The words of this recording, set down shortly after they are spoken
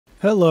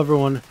Hello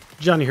everyone,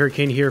 Johnny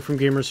Hurricane here from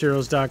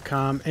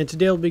GamersHeroes.com, and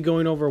today I'll be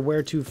going over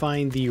where to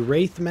find the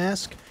Wraith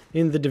mask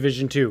in the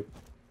Division 2.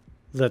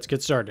 Let's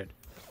get started.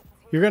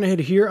 You're going to head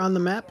here on the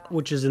map,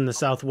 which is in the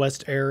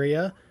southwest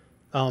area.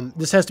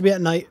 This has to be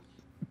at night.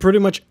 Pretty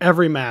much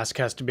every mask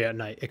has to be at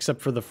night, except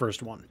for the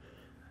first one.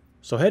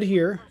 So head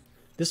here.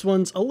 This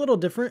one's a little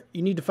different.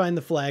 You need to find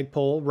the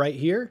flagpole right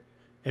here,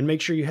 and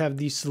make sure you have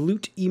the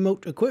salute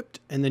emote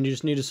equipped, and then you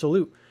just need to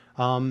salute.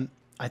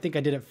 I think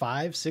I did it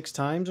 5-6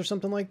 times or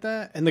something like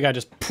that, and the guy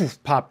just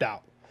poof, popped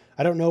out.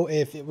 I don't know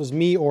if it was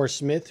me or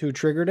Smith who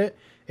triggered it.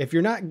 If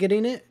you're not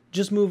getting it,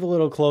 just move a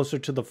little closer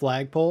to the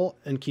flagpole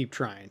and keep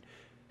trying.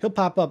 He'll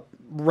pop up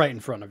right in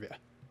front of you.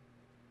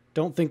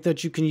 Don't think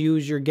that you can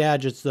use your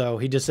gadgets, though.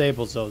 He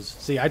disables those.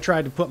 See, I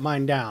tried to put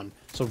mine down,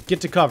 so get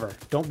to cover.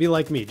 Don't be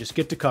like me. Just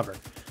get to cover.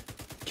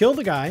 Kill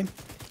the guy,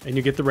 and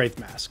you get the Wraith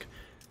mask.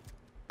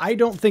 I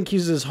don't think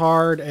he's as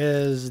hard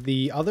as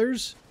the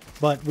others,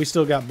 but we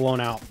still got blown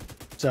out.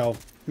 So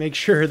make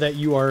sure that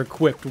you are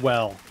equipped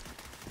well.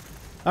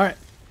 Alright,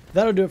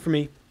 that'll do it for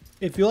me.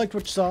 If you liked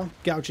what you saw,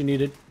 got what you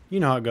needed, you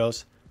know how it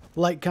goes.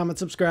 Like, comment,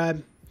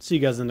 subscribe. See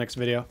you guys in the next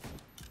video.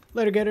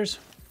 Later, Gators.